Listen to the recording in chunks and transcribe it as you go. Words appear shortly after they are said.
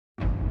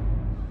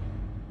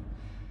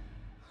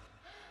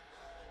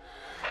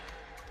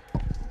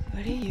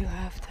What do you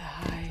have to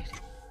hide?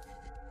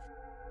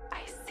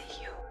 I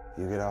see you.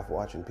 You get off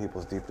watching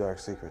people's deep, dark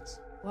secrets.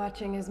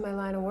 Watching is my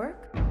line of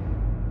work.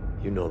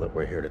 You know that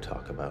we're here to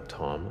talk about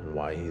Tom and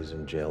why he's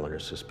in jail under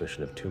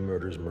suspicion of 2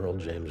 murders, Merle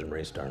James and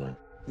Ray Starling.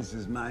 This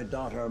is my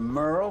daughter,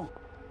 Merle.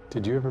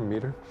 Did you ever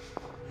meet her?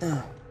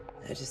 No,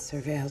 I just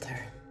surveilled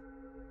her.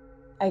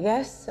 I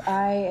guess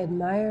I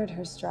admired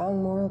her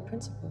strong moral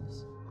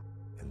principles.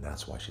 And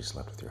that's why she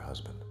slept with your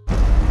husband.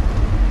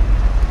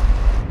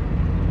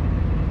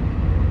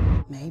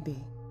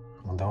 Maybe.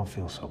 Well, don't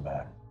feel so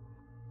bad.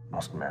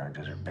 Most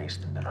marriages are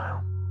based in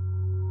denial.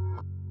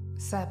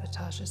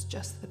 Sabotage is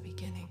just the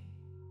beginning.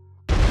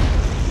 You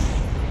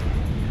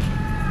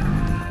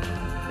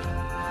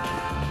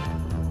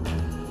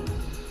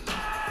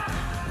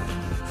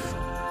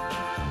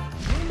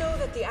know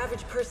that the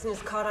average person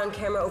is caught on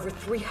camera over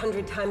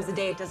 300 times a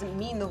day. It doesn't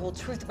mean the whole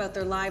truth about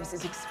their lives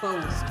is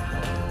exposed.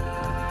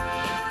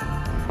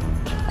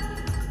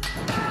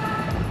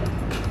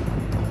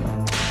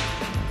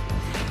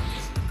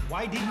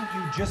 Why didn't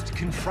you just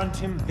confront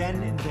him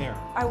then and there?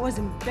 I was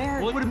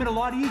embarrassed. Well, it would have been a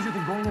lot easier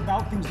than going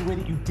about things the way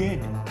that you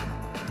did.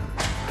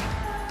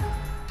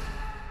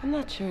 I'm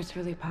not sure it's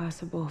really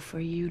possible for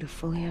you to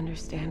fully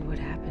understand what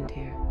happened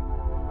here.